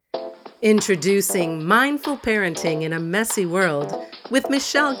Introducing Mindful Parenting in a Messy World with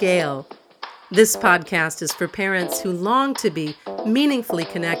Michelle Gale. This podcast is for parents who long to be meaningfully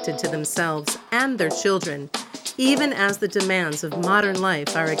connected to themselves and their children, even as the demands of modern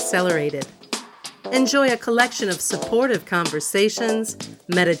life are accelerated. Enjoy a collection of supportive conversations,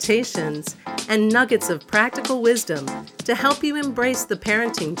 meditations, and nuggets of practical wisdom to help you embrace the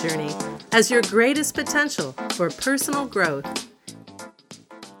parenting journey as your greatest potential for personal growth.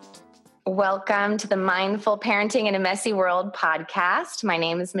 Welcome to the Mindful Parenting in a Messy World podcast. My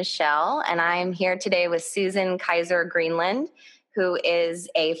name is Michelle, and I'm here today with Susan Kaiser Greenland, who is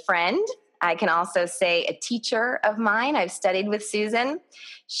a friend. I can also say a teacher of mine. I've studied with Susan.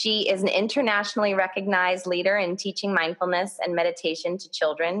 She is an internationally recognized leader in teaching mindfulness and meditation to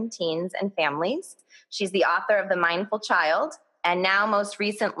children, teens, and families. She's the author of The Mindful Child, and now most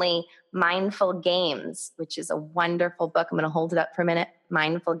recently, Mindful Games, which is a wonderful book. I'm going to hold it up for a minute.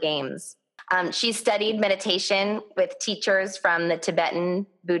 Mindful Games. She studied meditation with teachers from the Tibetan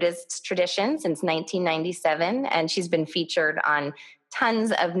Buddhist tradition since 1997, and she's been featured on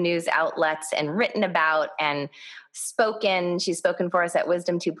tons of news outlets and written about and spoken. She's spoken for us at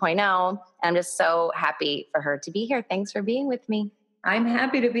Wisdom 2.0. I'm just so happy for her to be here. Thanks for being with me. I'm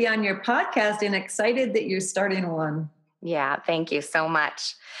happy to be on your podcast and excited that you're starting one. Yeah, thank you so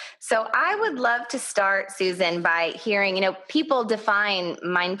much. So I would love to start, Susan, by hearing, people define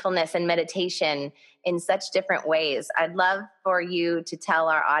mindfulness and meditation in such different ways. I'd love for you to tell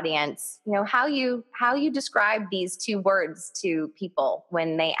our audience, how you describe these two words to people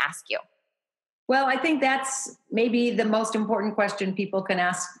when they ask you. Well, I think that's maybe the most important question people can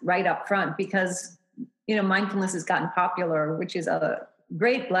ask right up front because, mindfulness has gotten popular, which is a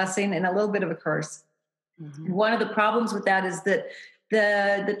great blessing and a little bit of a curse. Mm-hmm. One of the problems with that is that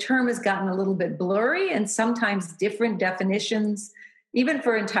the term has gotten a little bit blurry and sometimes different definitions, even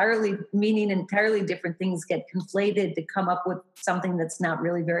for entirely different things, get conflated to come up with something that's not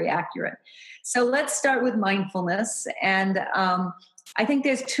really very accurate. So let's start with mindfulness. And I think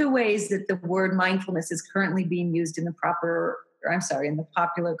there's two ways that the word mindfulness is currently being used in the popular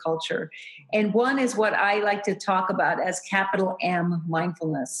culture. And one is what I like to talk about as capital M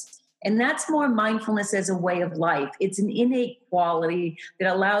mindfulness. And that's more mindfulness as a way of life. It's an innate quality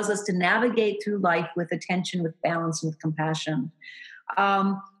that allows us to navigate through life with attention, with balance, and with compassion.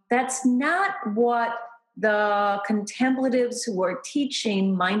 That's not what the contemplatives who are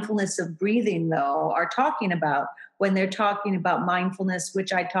teaching mindfulness of breathing, though, are talking about when they're talking about mindfulness,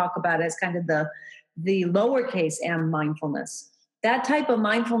 which I talk about as kind of the lowercase m mindfulness. That type of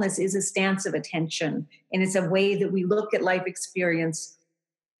mindfulness is a stance of attention, and it's a way that we look at life experience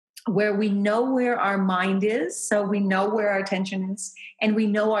where we know where our mind is, so we know where our attention is, and we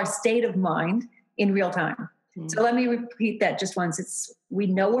know our state of mind in real time. Mm-hmm. So let me repeat that just once. We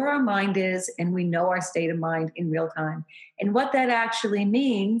know where our mind is, and we know our state of mind in real time. And what that actually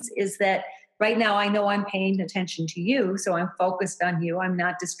means is that right now I know I'm paying attention to you, so I'm focused on you. I'm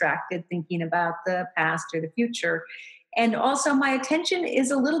not distracted thinking about the past or the future. And also my attention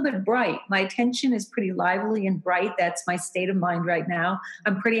is a little bit bright. My attention is pretty lively and bright. That's my state of mind right now.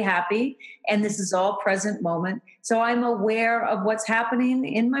 I'm pretty happy. And this is all present moment. So I'm aware of what's happening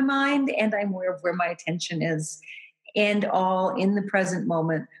in my mind and I'm aware of where my attention is and all in the present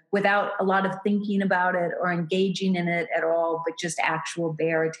moment without a lot of thinking about it or engaging in it at all, but just actual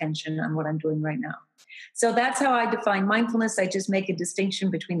bare attention on what I'm doing right now. So that's how I define mindfulness. I just make a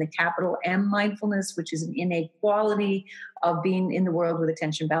distinction between the capital M mindfulness, which is an innate quality of being in the world with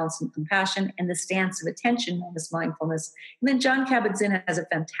attention, balance, and compassion, and the stance of attention known as mindfulness. And then Jon Kabat-Zinn has a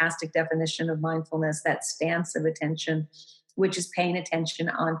fantastic definition of mindfulness, that stance of attention, which is paying attention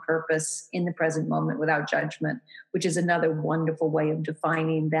on purpose in the present moment without judgment, which is another wonderful way of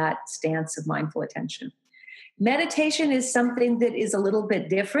defining that stance of mindful attention. Meditation is something that is a little bit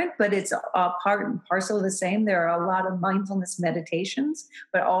different, but it's part and parcel of the same. There are a lot of mindfulness meditations,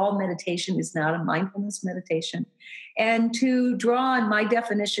 but all meditation is not a mindfulness meditation. And to draw on my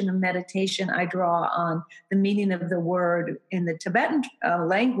definition of meditation, I draw on the meaning of the word in the Tibetan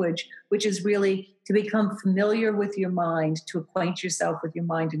language, which is really to become familiar with your mind, to acquaint yourself with your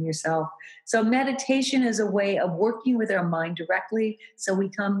mind and yourself. So meditation is a way of working with our mind directly so we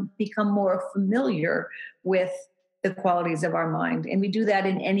become more familiar with the qualities of our mind. And we do that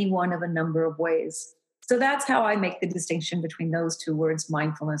in any one of a number of ways. So that's how I make the distinction between those two words,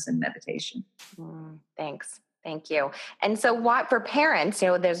 mindfulness and meditation. Thanks. Thank you. And so what for parents,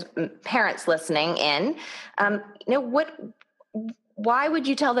 there's parents listening in, why would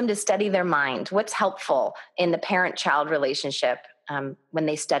you tell them to study their mind? What's helpful in the parent-child relationship when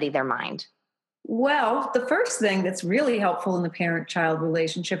they study their mind? Well, the first thing that's really helpful in the parent-child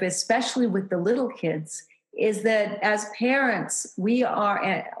relationship, especially with the little kids, is that as parents, we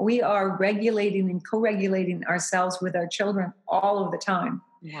are regulating and co-regulating ourselves with our children all of the time.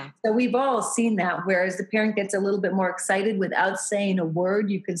 Yeah. So we've all seen that. Whereas the parent gets a little bit more excited without saying a word,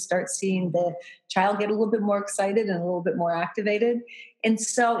 you can start seeing the child get a little bit more excited and a little bit more activated. And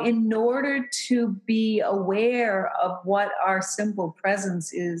so, in order to be aware of what our simple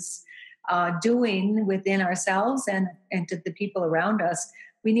presence is doing within ourselves and to the people around us,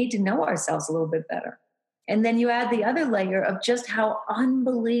 we need to know ourselves a little bit better. And then you add the other layer of just how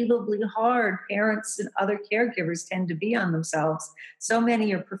unbelievably hard parents and other caregivers tend to be on themselves. So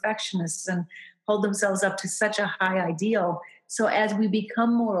many are perfectionists and hold themselves up to such a high ideal. So, as we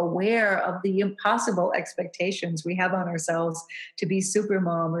become more aware of the impossible expectations we have on ourselves to be super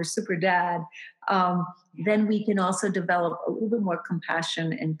mom or super dad, then we can also develop a little bit more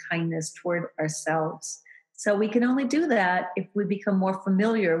compassion and kindness toward ourselves. So, we can only do that if we become more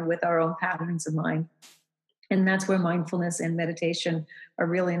familiar with our own patterns of mind. And that's where mindfulness and meditation are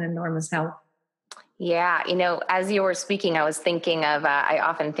really an enormous help. Yeah. As you were speaking, I was thinking of, I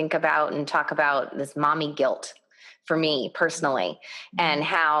often think about and talk about this mommy guilt for me personally, and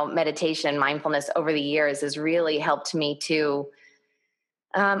how meditation, mindfulness over the years has really helped me to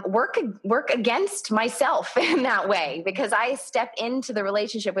work against myself in that way, because I step into the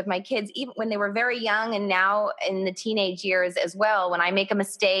relationship with my kids even when they were very young, and now in the teenage years as well. When I make a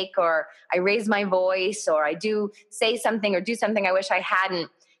mistake, or I raise my voice, or I do say something or do something I wish I hadn't,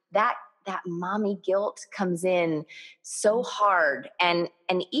 that mommy guilt comes in so hard, and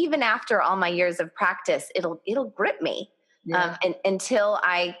even after all my years of practice, it'll grip me, Yeah. and until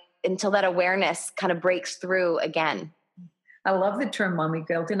that awareness kind of breaks through again. I love the term mommy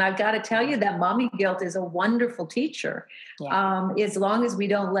guilt. And I've got to tell you that mommy guilt is a wonderful teacher. Yeah. As long as we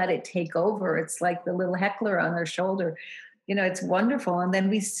don't let it take over. It's like the little heckler on our shoulder. It's wonderful. And then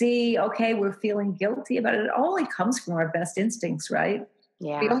we see, okay, we're feeling guilty about it. It only comes from our best instincts, right? We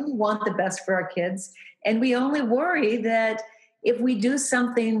Yeah. only want the best for our kids. And we only worry that if we do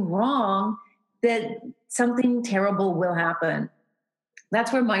something wrong, that something terrible will happen.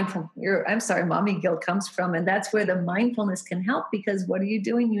 That's where mommy guilt comes from. And that's where the mindfulness can help, because what are you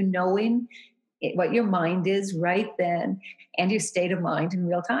doing? You knowing what your mind is right then and your state of mind in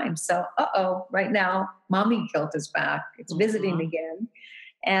real time. So, right now, mommy guilt is back. It's visiting Mhm. again.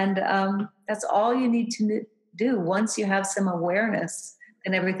 And that's all you need to do. Once you have some awareness,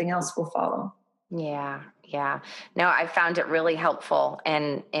 then everything else will follow. Yeah, yeah. No, I found it really helpful,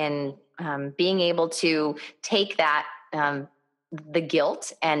 and being able to take that, the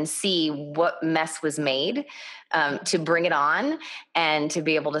guilt, and see what mess was made, to bring it on, and to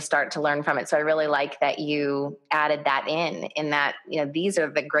be able to start to learn from it. So I really like that you added that in that, these are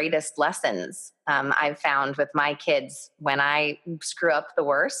the greatest lessons, I've found with my kids when I screw up the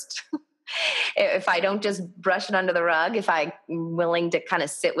worst. If I don't just brush it under the rug, if I'm willing to kind of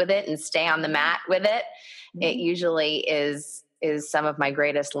sit with it and stay on the mat with it, it usually is some of my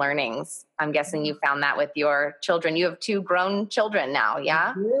greatest learnings. I'm guessing you found that with your children. You have two grown children now,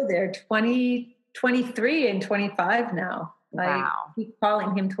 yeah? They're 20, 23, and 25 now. I Wow. keep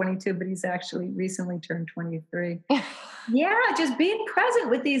calling him 22, but he's actually recently turned 23. Yeah, just being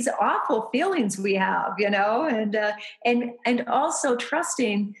present with these awful feelings we have, and also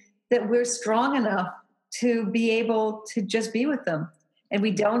trusting that we're strong enough to be able to just be with them, and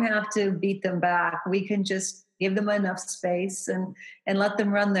we don't have to beat them back. We can just give them enough space and let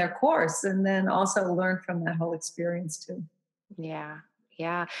them run their course, and then also learn from that whole experience too. Yeah.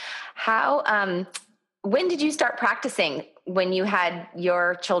 Yeah. How when did you start practicing when you had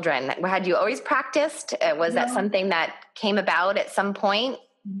your children? Had you always practiced? Was that No. something that came about at some point?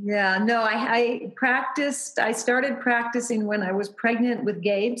 Yeah, no, I practiced. I started practicing when I was pregnant with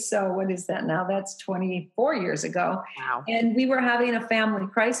Gabe. So what is that now? That's 24 years ago. Wow. And we were having a family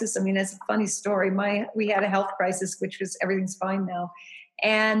crisis. I mean, it's a funny story. We had a health crisis, which was everything's fine now.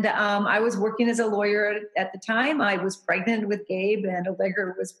 And I was working as a lawyer at the time. I was pregnant with Gabe, and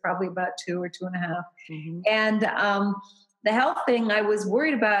Allegra was probably about 2 or 2.5. Mhm. And the health thing I was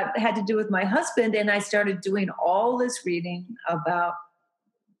worried about had to do with my husband. And I started doing all this reading about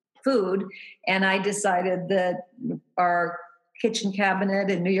food. And I decided that our kitchen cabinet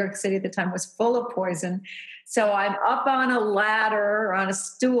in New York City at the time was full of poison. So I'm up on a ladder or on a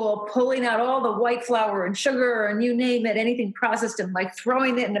stool, pulling out all the white flour and sugar and you name it, anything processed, and like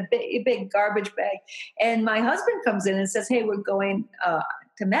throwing it in a big garbage bag. And my husband comes in and says, "Hey, we're going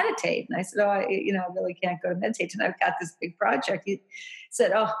to meditate." And I said, "Oh, I really can't go to meditate. And I've got this big project." He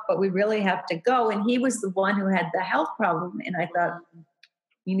said, "Oh, but we really have to go." And he was the one who had the health problem. And I thought,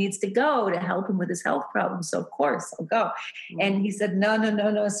 he needs to go to help him with his health problems. So of course I'll go. And he said,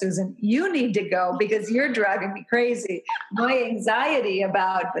 no, Susan, you need to go because you're driving me crazy. My anxiety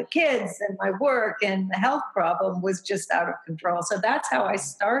about the kids and my work and the health problem was just out of control. So that's how I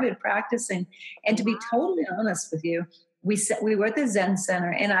started practicing. And to be totally honest with you, we were at the Zen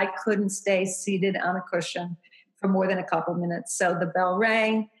Center and I couldn't stay seated on a cushion for more than a couple minutes. So the bell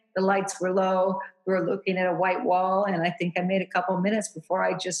rang, the lights were low, we were looking at a white wall, and I think I made a couple of minutes before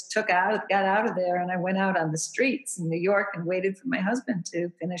I just got out of there, and I went out on the streets in New York and waited for my husband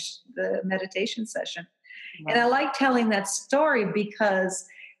to finish the meditation session. Wow. And I like telling that story because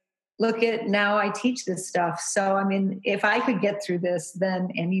look at now I teach this stuff. So, I mean, if I could get through this,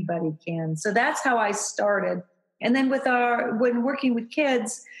 then anybody can. So that's how I started. And then when working with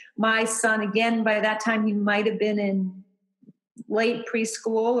kids, my son, again, by that time, he might have been in late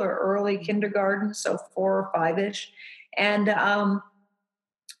preschool or early kindergarten, so 4 or 5-ish. And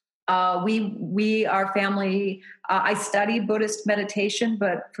our family, I studied Buddhist meditation,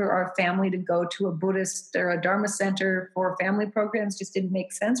 but for our family to go to a Buddhist or a Dharma center for family programs just didn't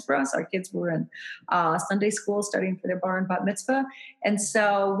make sense for us. Our kids were in Sunday school studying for their bar and bat mitzvah. And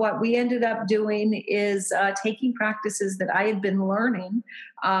so what we ended up doing is taking practices that I had been learning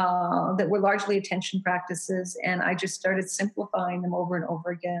that were largely attention practices. And I just started simplifying them over and over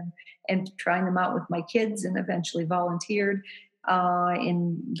again and trying them out with my kids and eventually volunteered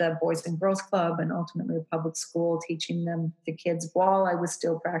in the Boys and Girls Club and ultimately a public school, teaching them the kids while I was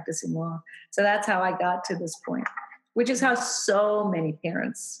still practicing law. So that's how I got to this point, which is how so many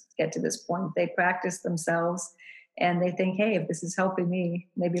parents get to this point. They practice themselves and they think, hey, if this is helping me,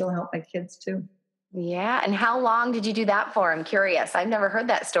 maybe it'll help my kids too. Yeah. And how long did you do that for? I'm curious. I've never heard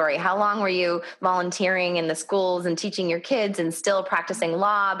that story. How long were you volunteering in the schools and teaching your kids and still practicing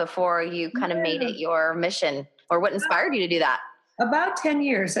law before you kind of made it your mission? Or what inspired you to do that? About 10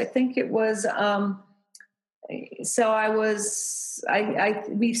 years. I think it was,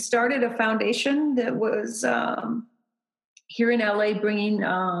 we started a foundation that was here in LA bringing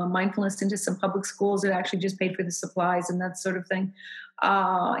mindfulness into some public schools. It actually just paid for the supplies and that sort of thing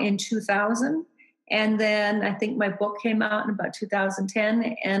in 2000. And then I think my book came out in about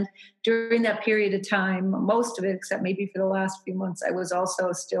 2010. And during that period of time, most of it, except maybe for the last few months, I was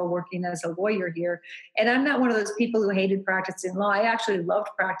also still working as a lawyer here. And I'm not one of those people who hated practicing law. I actually loved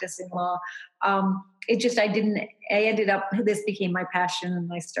practicing law. This became my passion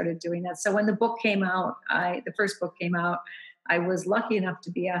and I started doing that. So when the book came out, the first book came out, I was lucky enough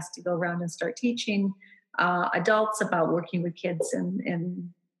to be asked to go around and start teaching adults about working with kids.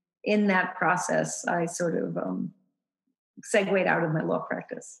 And in that process, I sort of segued out of my law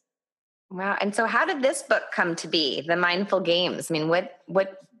practice. Wow. And so how did this book come to be, The Mindful Games? I mean, what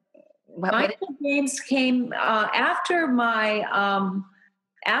Mindful Games came after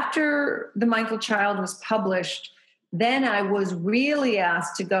after The Mindful Child was published. Then I was really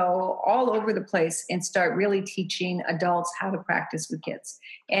asked to go all over the place and start really teaching adults how to practice with kids,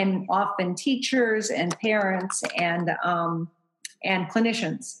 and often teachers and parents and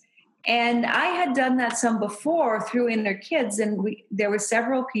clinicians. And I had done that some before through Inner Kids, and there were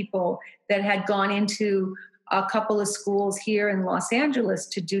several people that had gone into a couple of schools here in Los Angeles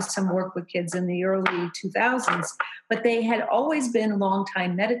to do some work with kids in the early 2000s, but they had always been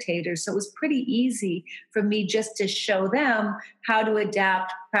longtime meditators, so it was pretty easy for me just to show them how to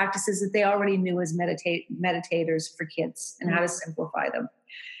adapt practices that they already knew as meditators for kids and how to simplify them.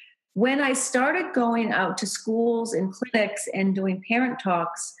 When I started going out to schools and clinics and doing parent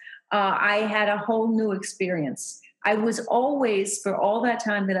talks, I had a whole new experience. I was always, for all that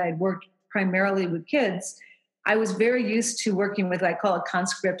time that I'd worked primarily with kids, I was very used to working with what I call a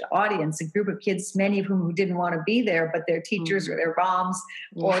conscript audience, a group of kids, many of whom didn't want to be there, but their teachers or their moms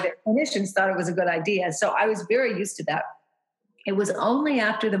or their clinicians thought it was a good idea. So I was very used to that. It was only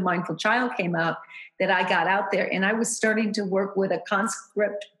after The Mindful Child came out that I got out there and I was starting to work with a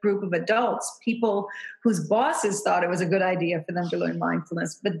conscript group of adults, people whose bosses thought it was a good idea for them to learn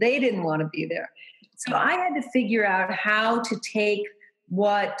mindfulness, but they didn't want to be there. So I had to figure out how to take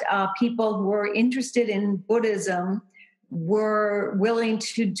what people who were interested in Buddhism were willing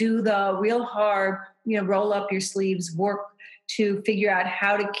to do the real hard, roll up your sleeves work to figure out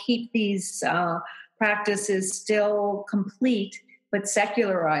how to keep these practices still complete, but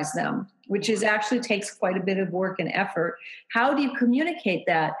secularize them, which actually takes quite a bit of work and effort. How do you communicate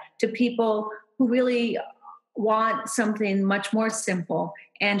that to people who really want something much more simple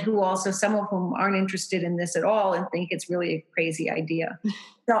and who also, some of whom aren't interested in this at all and think it's really a crazy idea?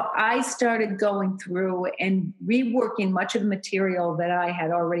 So I started going through and reworking much of the material that I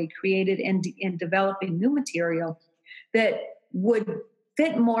had already created and developing new material that would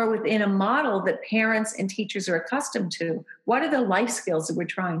fit more within a model that parents and teachers are accustomed to. What are the life skills that we're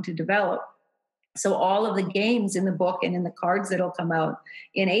trying to develop? So all of the games in the book and in the cards that'll come out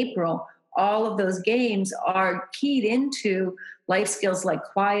in April, all of those games are keyed into life skills like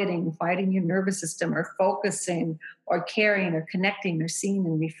quieting your nervous system, or focusing, or caring, or connecting, or seeing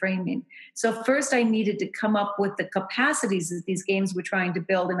and reframing. So first I needed to come up with the capacities that these games were trying to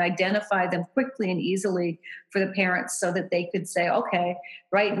build and identify them quickly and easily for the parents, so that they could say, okay,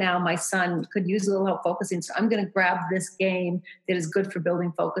 right now my son could use a little help focusing, so I'm going to grab this game that is good for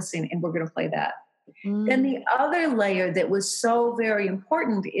building focusing, and we're going to play that. Then the other layer that was so very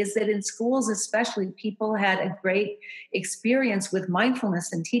important is that in schools especially, people had a great experience with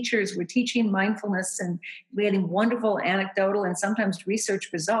mindfulness, and teachers were teaching mindfulness, and we had wonderful anecdotal and sometimes research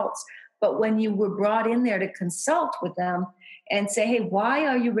results. But when you were brought in there to consult with them and say, hey, why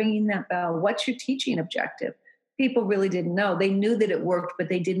are you ringing that bell? What's your teaching objective? People really didn't know. They knew that it worked, but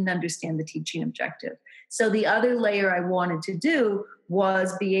they didn't understand the teaching objective. So the other layer I wanted to do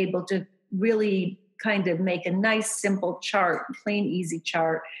was be able to really kind of make a nice, simple chart, plain, easy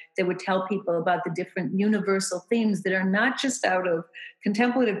chart that would tell people about the different universal themes that are not just out of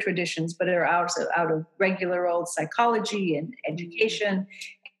contemplative traditions, but are out of regular old psychology and education.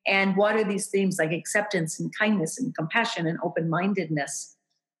 And what are these themes like acceptance and kindness and compassion and open-mindedness?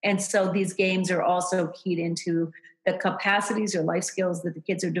 And so these games are also keyed into the capacities or life skills that the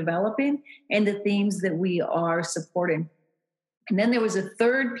kids are developing and the themes that we are supporting. And then there was a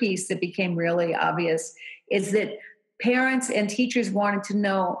third piece that became really obvious, is that parents and teachers wanted to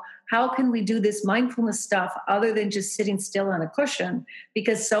know, how can we do this mindfulness stuff other than just sitting still on a cushion?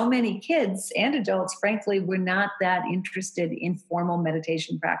 Because so many kids and adults, frankly, were not that interested in formal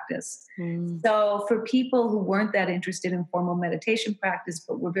meditation practice. So for people who weren't that interested in formal meditation practice,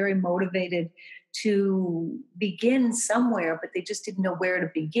 but were very motivated to begin somewhere, but they just didn't know where to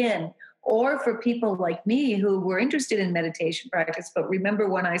begin, or for people like me who were interested in meditation practice, but remember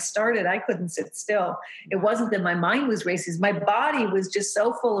when I started, I couldn't sit still. It wasn't that my mind was racing. My body was just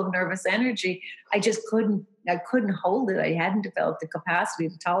so full of nervous energy. I couldn't hold it. I hadn't developed the capacity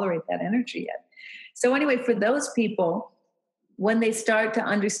to tolerate that energy yet. So anyway, for those people, when they start to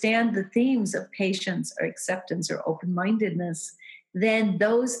understand the themes of patience or acceptance or open-mindedness, then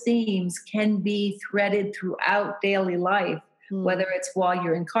those themes can be threaded throughout daily life. Whether it's while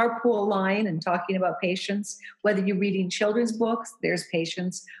you're in carpool line and talking about patience, whether you're reading children's books, there's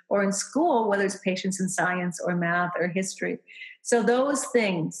patience, or in school, whether it's patience in science or math or history. So those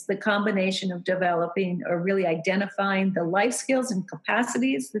things, the combination of developing or really identifying the life skills and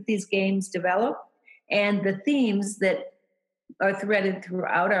capacities that these games develop, and the themes that are threaded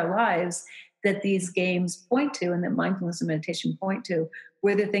throughout our lives that these games point to and that mindfulness and meditation point to,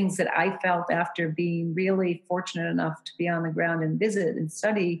 were the things that I felt after being really fortunate enough to be on the ground and visit and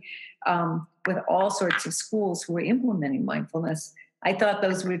study with all sorts of schools who were implementing mindfulness. I thought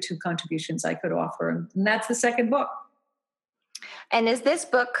those were two contributions I could offer. And that's the second book. And is this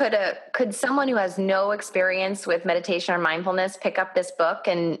book, could someone who has no experience with meditation or mindfulness pick up this book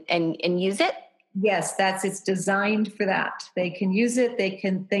and use it? Yes, it's designed for that. They can use it. They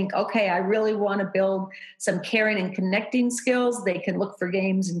can think, okay, I really want to build some caring and connecting skills. They can look for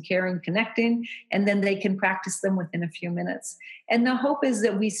games in caring, connecting, and then they can practice them within a few minutes. And the hope is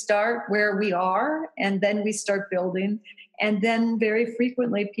that we start where we are, and then we start building. And then very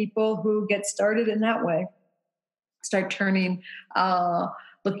frequently people who get started in that way start turning,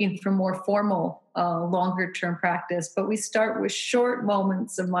 looking for more formal, longer-term practice. But we start with short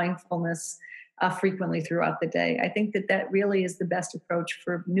moments of mindfulness frequently throughout the day. I think that really is the best approach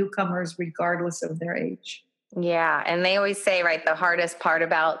for newcomers, regardless of their age. Yeah. And they always say, right, the hardest part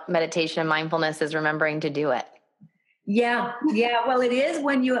about meditation and mindfulness is remembering to do it. Yeah. Well, it is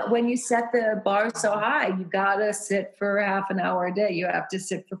when you set the bar so high. You got to sit for half an hour a day. You have to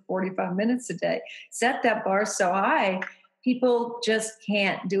sit for 45 minutes a day. Set that bar so high, people just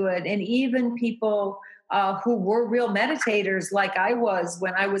can't do it. And even people who were real meditators like I was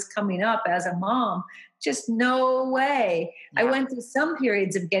when I was coming up as a mom, just no way. Yeah. I went through some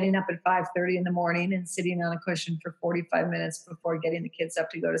periods of getting up at 5:30 in the morning and sitting on a cushion for 45 minutes before getting the kids up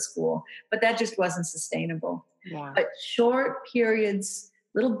to go to school. But that just wasn't sustainable. Yeah. But short periods,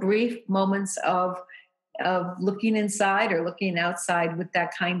 little brief moments of looking inside or looking outside with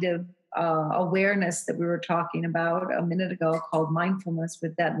that kind of awareness that we were talking about a minute ago, called mindfulness,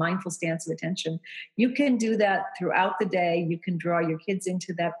 with that mindful stance of attention. You can do that throughout the day. You can draw your kids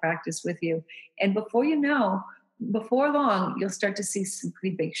into that practice with you. And before you know, before long, you'll start to see some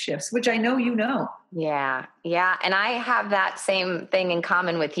pretty big shifts, which I know you know. Yeah. Yeah. And I have that same thing in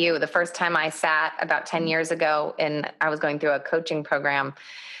common with you. The first time I sat about 10 years ago and I was going through a coaching program,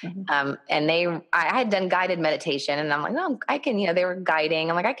 and I had done guided meditation and I'm like, oh, I can, they were guiding.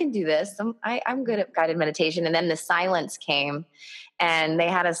 I'm like, I can do this. I'm good at guided meditation. And then the silence came and they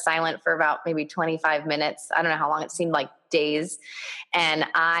had us silent for about maybe 25 minutes. I don't know how long, it seemed like days. And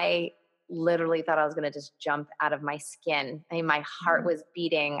I literally thought I was going to just jump out of my skin. I mean, my heart was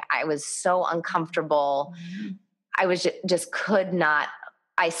beating. I was so uncomfortable. I was just could not.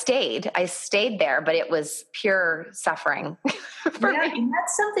 I stayed there, but it was pure suffering. And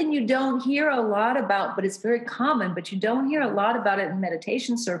that's something you don't hear a lot about, but it's very common, but you don't hear a lot about it in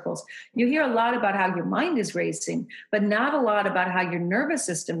meditation circles. You hear a lot about how your mind is racing, but not a lot about how your nervous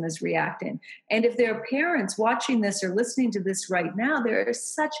system is reacting. And if there are parents watching this or listening to this right now, there are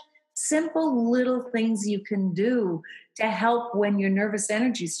such simple little things you can do to help when your nervous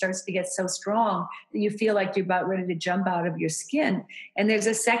energy starts to get so strong that you feel like you're about ready to jump out of your skin. And there's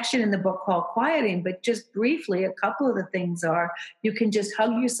a section in the book called Quieting, but just briefly, a couple of the things are you can just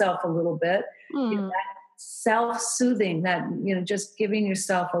hug yourself a little bit. That self-soothing, that, just giving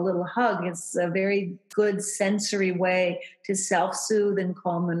yourself a little hug. It's a very good sensory way to self-soothe and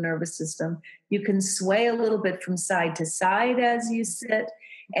calm the nervous system. You can sway a little bit from side to side as you sit.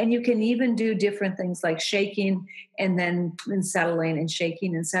 And you can even do different things like shaking and then settling and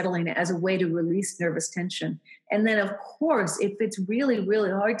shaking and settling as a way to release nervous tension. And then, of course, if it's really, really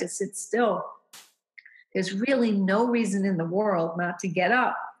hard to sit still, there's really no reason in the world not to get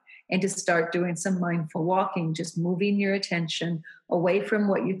up and to start doing some mindful walking, just moving your attention away from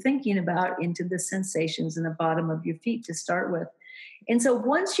what you're thinking about into the sensations in the bottom of your feet to start with. And so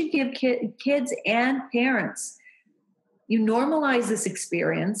once you give kids and parents, you normalize this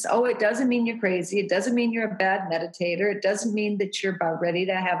experience. Oh, it doesn't mean you're crazy. It doesn't mean you're a bad meditator. It doesn't mean that you're about ready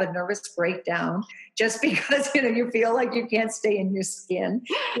to have a nervous breakdown just because you feel like you can't stay in your skin.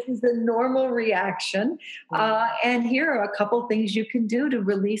 This is the normal reaction. And here are a couple things you can do to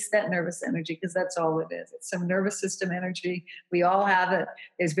release that nervous energy, because that's all it is. It's some nervous system energy. We all have it.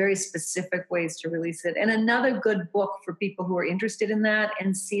 There's very specific ways to release it. And another good book for people who are interested in that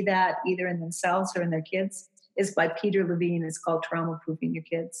and see that either in themselves or in their kids is by Peter Levine. It's called Trauma Proofing Your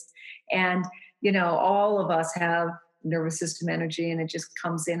Kids. And, all of us have nervous system energy and it just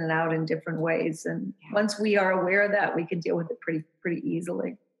comes in and out in different ways. And once we are aware of that, we can deal with it pretty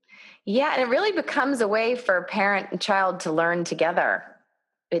easily. Yeah. And it really becomes a way for parent and child to learn together.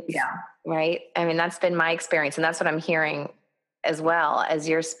 Right. I mean, that's been my experience. And that's what I'm hearing as well as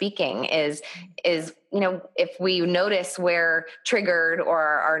you're speaking is, if we notice we're triggered or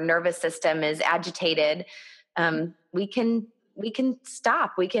our nervous system is agitated, we can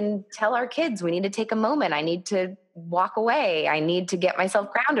stop. We can tell our kids, we need to take a moment. I need to walk away. I need to get myself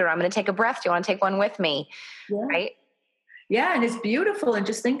grounded. Or I'm going to take a breath. Do you want to take one with me? Yeah. Right. Yeah. And it's beautiful. And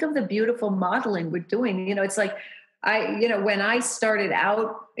just think of the beautiful modeling we're doing. It's like, when I started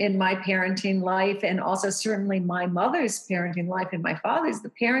out in my parenting life, and also certainly my mother's parenting life and my father's, the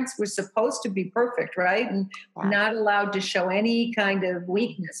parents were supposed to be perfect, right? And not allowed to show any kind of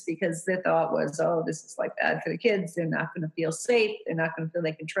weakness, because their thought was, oh, this is like bad for the kids. They're not going to feel safe. They're not going to feel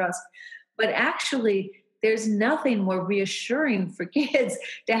they can trust. But actually, there's nothing more reassuring for kids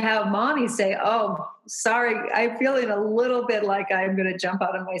to have mommy say, oh, sorry, I'm feeling a little bit like I'm going to jump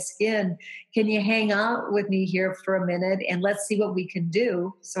out of my skin. Can you hang out with me here for a minute and let's see what we can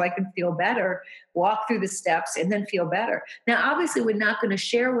do so I can feel better, walk through the steps and then feel better. Now, obviously, we're not going to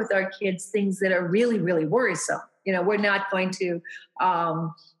share with our kids things that are really, really worrisome. We're not going to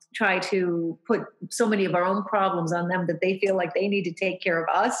try to put so many of our own problems on them that they feel like they need to take care of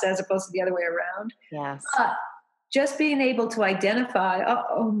us as opposed to the other way around. Yes. But just being able to identify,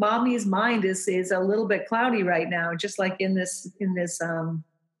 oh, mommy's mind is a little bit cloudy right now, just like in this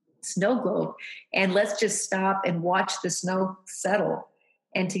snow globe. And let's just stop and watch the snow settle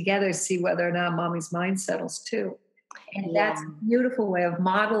and together see whether or not mommy's mind settles too. And that's a beautiful way of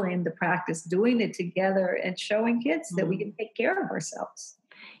modeling the practice, doing it together and showing kids that we can take care of ourselves.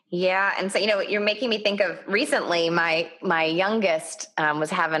 Yeah. And so, you're making me think of recently, my youngest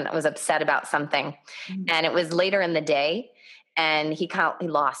was upset about something, and it was later in the day, and he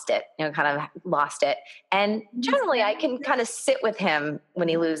lost it, And generally I can kind of sit with him when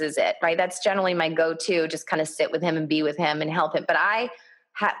he loses it, right? That's generally my go-to, just kind of sit with him and be with him and help him. But I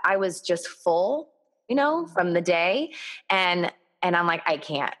was just full, from the day. And I'm like, I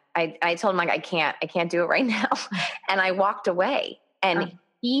can't, I told him like, I can't do it right now. And I walked away, and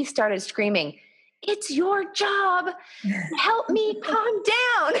he started screaming, "It's your job. Help me calm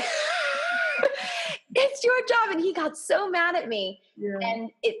down." It's your job. And he got so mad at me. Yeah.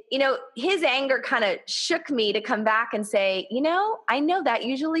 And his anger kind of shook me to come back and say, I know that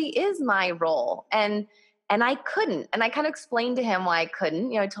usually is my role. And I couldn't. And I kind of explained to him why I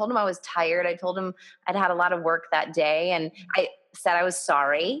couldn't. I told him I was tired. I told him I'd had a lot of work that day. And I said I was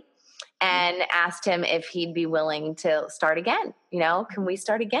sorry and asked him if he'd be willing to start again. Can we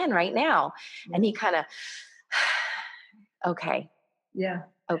start again right now? And he kind of, okay. Yeah.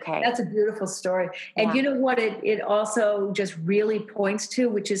 Okay. That's a beautiful story. And you know what it also just really points to,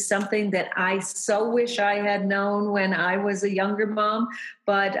 which is something that I so wish I had known when I was a younger mom,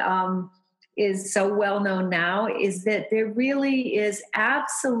 but is so well known now, is that there really is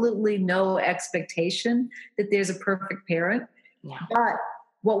absolutely no expectation that there's a perfect parent. Yeah. But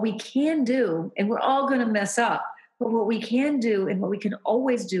what we can do, and we're all going to mess up, but what we can do and what we can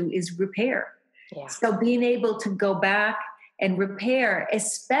always do is repair. Yeah. So being able to go back and repair,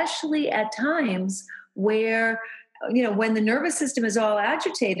 especially at times where, when the nervous system is all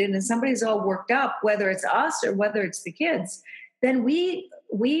agitated and somebody's all worked up, whether it's us or whether it's the kids, then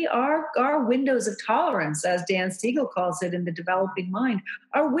our windows of tolerance, as Dan Siegel calls it in The Developing Mind,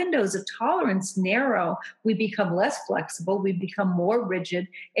 our windows of tolerance narrow. We become less flexible, we become more rigid,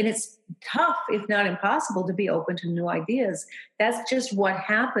 and it's tough, if not impossible, to be open to new ideas. That's just what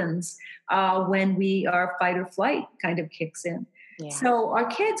happens when our fight or flight kind of kicks in. Yeah. So our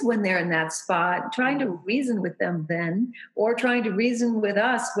kids, when they're in that spot, trying to reason with them then, or trying to reason with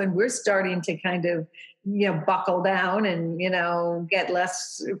us when we're starting to kind of buckle down and, get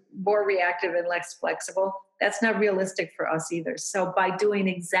more reactive and less flexible. That's not realistic for us either. So by doing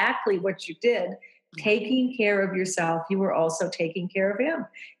exactly what you did, taking care of yourself, you were also taking care of him.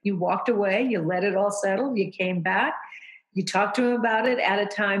 You walked away, you let it all settle, you came back, you talked to him about it at a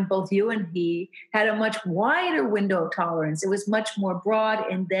time both you and he had a much wider window of tolerance. It was much more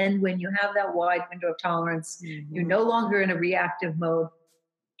broad. And then when you have that wide window of tolerance, you're no longer in a reactive mode.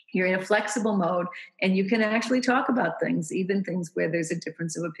 You're in a flexible mode, and you can actually talk about things, even things where there's a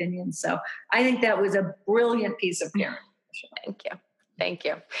difference of opinion. So I think that was a brilliant piece of parenting. Thank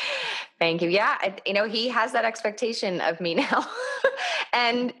you. Yeah. He has that expectation of me now.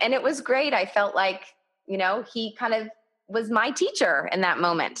 and it was great. I felt like, he kind of was my teacher in that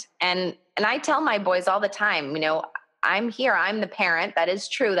moment. And I tell my boys all the time, I'm here. I'm the parent. That is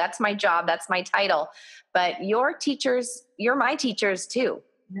true. That's my job. That's my title. But you're my teachers too.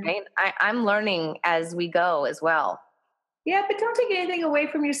 Right? I'm learning as we go as well. Yeah, but don't take anything away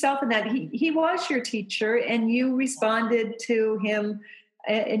from yourself in that. He was your teacher, and you responded to him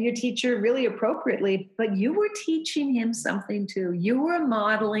and your teacher really appropriately, but you were teaching him something too. You were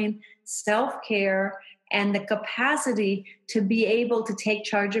modeling self-care and the capacity to be able to take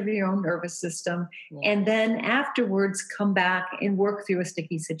charge of your own nervous system, and then afterwards come back and work through a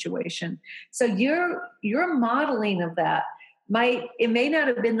sticky situation. So your modeling of that it may not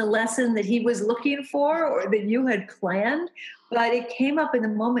have been the lesson that he was looking for or that you had planned, but it came up in the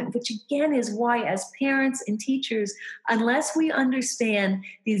moment, which again is why as parents and teachers, unless we understand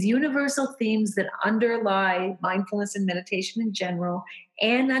these universal themes that underlie mindfulness and meditation in general,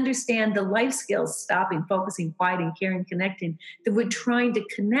 and understand the life skills, stopping, focusing, quieting, caring, connecting, that we're trying to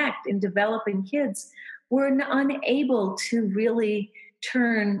connect and develop in kids, we're unable to really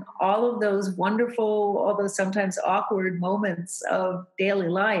turn all of those wonderful, although sometimes awkward moments of daily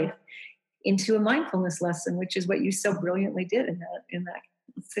life into a mindfulness lesson, which is what you so brilliantly did in that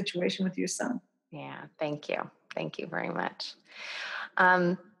situation with your son. Yeah, thank you. Thank you very much.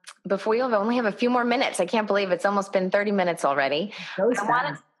 Before we only have a few more minutes. I can't believe it's almost been 30 minutes already.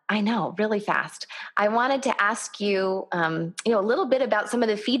 I know, really fast. I wanted to ask you, a little bit about some of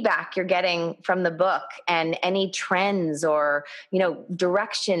the feedback you're getting from the book and any trends or,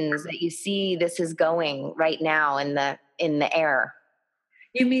 directions that you see this is going right now in the air.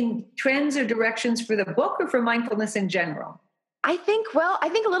 You mean trends or directions for the book or for mindfulness in general? I think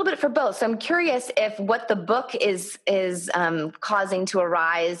a little bit for both. So I'm curious if what the book is causing to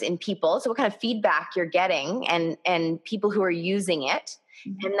arise in people. So what kind of feedback you're getting and people who are using it.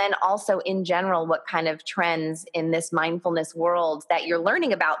 And then also in general, what kind of trends in this mindfulness world that you're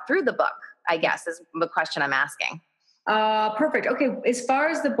learning about through the book, I guess, is the question I'm asking. Perfect. Okay. As far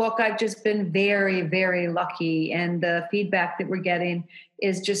as the book, I've just been very, very lucky. And the feedback that we're getting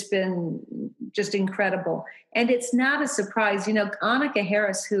has just been incredible. And it's not a surprise. Annika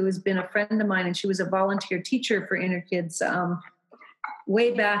Harris, who has been a friend of mine, and she was a volunteer teacher for Inner Kids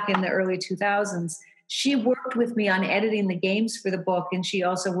way back in the early 2000s. She worked with me on editing the games for the book, and she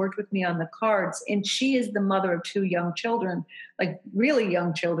also worked with me on the cards. And she is the mother of 2 young children, like really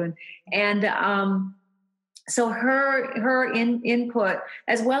young children. And So her input,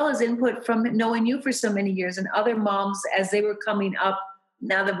 as well as input from knowing you for so many years and other moms as they were coming up,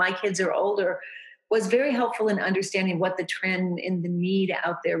 now that my kids are older, was very helpful in understanding what the trend and the need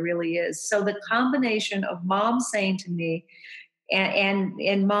out there really is. So the combination of moms saying to me,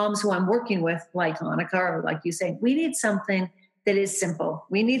 and moms who I'm working with, like Hanukkah, or like you say, we need something that is simple.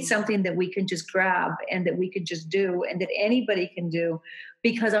 We need something that we can just grab and that we could just do and that anybody can do,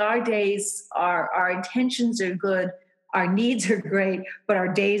 because our days, our intentions are good, our needs are great, but our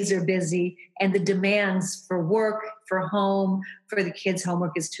days are busy, and the demands for work, for home, for the kids'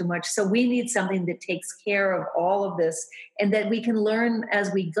 homework is too much. So we need something that takes care of all of this and that we can learn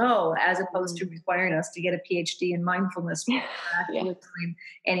as we go, as opposed to requiring us to get a PhD in mindfulness before actually doing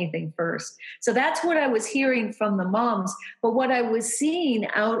anything first. So that's what I was hearing from the moms. But what I was seeing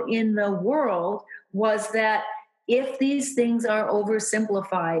out in the world was that if these things are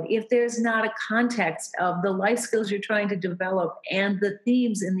oversimplified, if there's not a context of the life skills you're trying to develop and the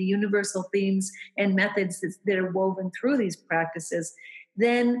themes and the universal themes and methods that are woven through these practices,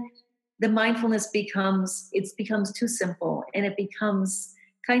 then the mindfulness becomes too simple, and it becomes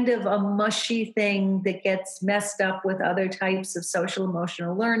kind of a mushy thing that gets messed up with other types of social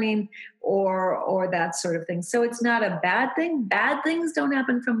emotional learning or that sort of thing. So it's not a bad thing. Bad things don't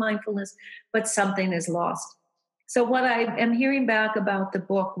happen from mindfulness, but something is lost. So what I am hearing back about the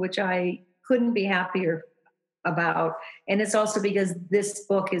book, which I couldn't be happier about, and it's also because this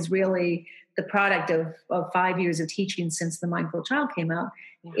book is really the product of 5 years of teaching since The Mindful Child came out,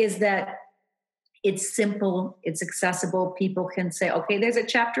 is that it's simple, it's accessible. People can say, okay, there's a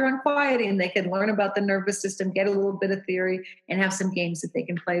chapter on quieting. They can learn about the nervous system, get a little bit of theory, and have some games that they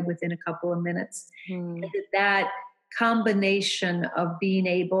can play within a couple of minutes. And that combination of being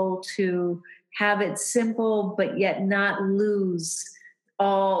able to have it simple, but yet not lose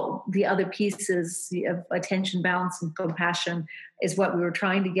all the other pieces of attention, balance, and compassion is what we were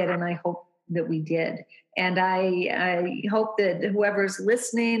trying to get. And I hope that we did. And I hope that whoever's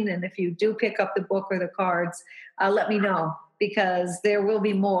listening, and if you do pick up the book or the cards, let me know, because there will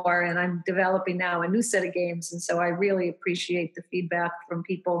be more. And I'm developing now a new set of games. And so I really appreciate the feedback from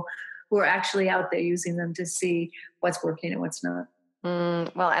people who are actually out there using them to see what's working and what's not.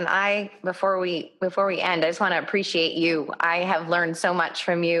 Well, and before we end, I just want to appreciate you. I have learned so much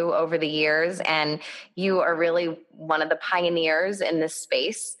from you over the years, and you are really one of the pioneers in this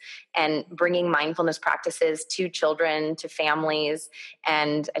space and bringing mindfulness practices to children, to families.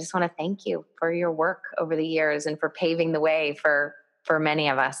 And I just want to thank you for your work over the years and for paving the way for many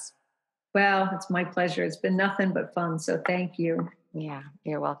of us. Well, it's my pleasure. It's been nothing but fun. So thank you. Yeah,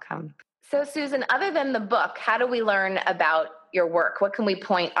 you're welcome. So Susan, other than the book, how do we learn about your work? What can we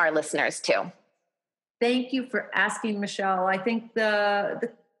point our listeners to? Thank you for asking, Michelle. I think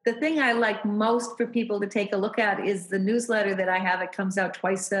the thing I like most for people to take a look at is the newsletter that I have. It comes out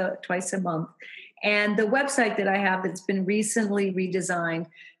twice a month. And the website that I have that's been recently redesigned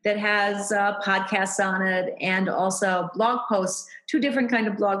that has podcasts on it, and also blog posts, 2 different kind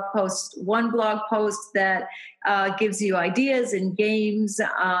of blog posts. One blog post that gives you ideas and games,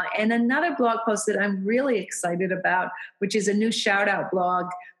 and another blog post that I'm really excited about, which is a new shout out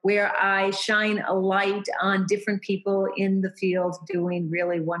blog where I shine a light on different people in the field doing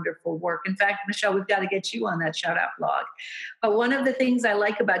really wonderful work. In fact, Michelle, we've got to get you on that shout out blog. But one of the things I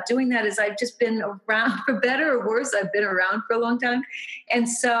like about doing that is I've just been around, for better or worse, I've been around for a long time. And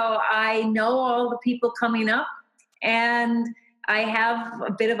so I know all the people coming up, and I have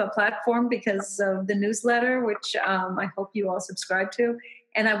a bit of a platform because of the newsletter, which I hope you all subscribe to.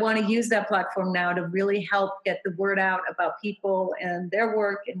 And I want to use that platform now to really help get the word out about people and their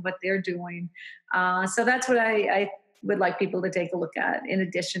work and what they're doing. So that's what I would like people to take a look at in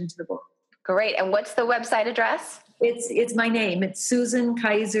addition to the book. Great. And what's the website address? It's my name. It's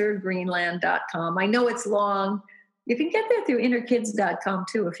SusanKaiserGreenland.com. I know it's long. You can get there through innerkids.com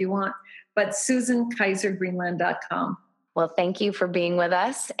too if you want, but SusanKaiserGreenland.com. Well, thank you for being with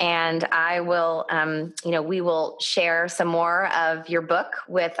us. And I will, we will share some more of your book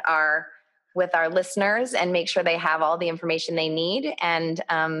with our listeners and make sure they have all the information they need. And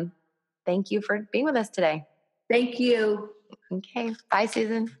thank you for being with us today. Thank you. Okay. Bye,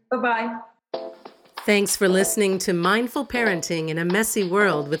 Susan. Bye-bye. Thanks for listening to Mindful Parenting in a Messy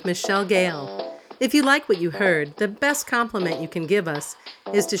World with Michelle Gale. If you like what you heard, the best compliment you can give us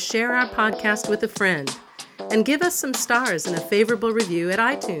is to share our podcast with a friend and give us some stars and a favorable review at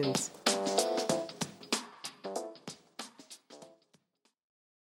iTunes.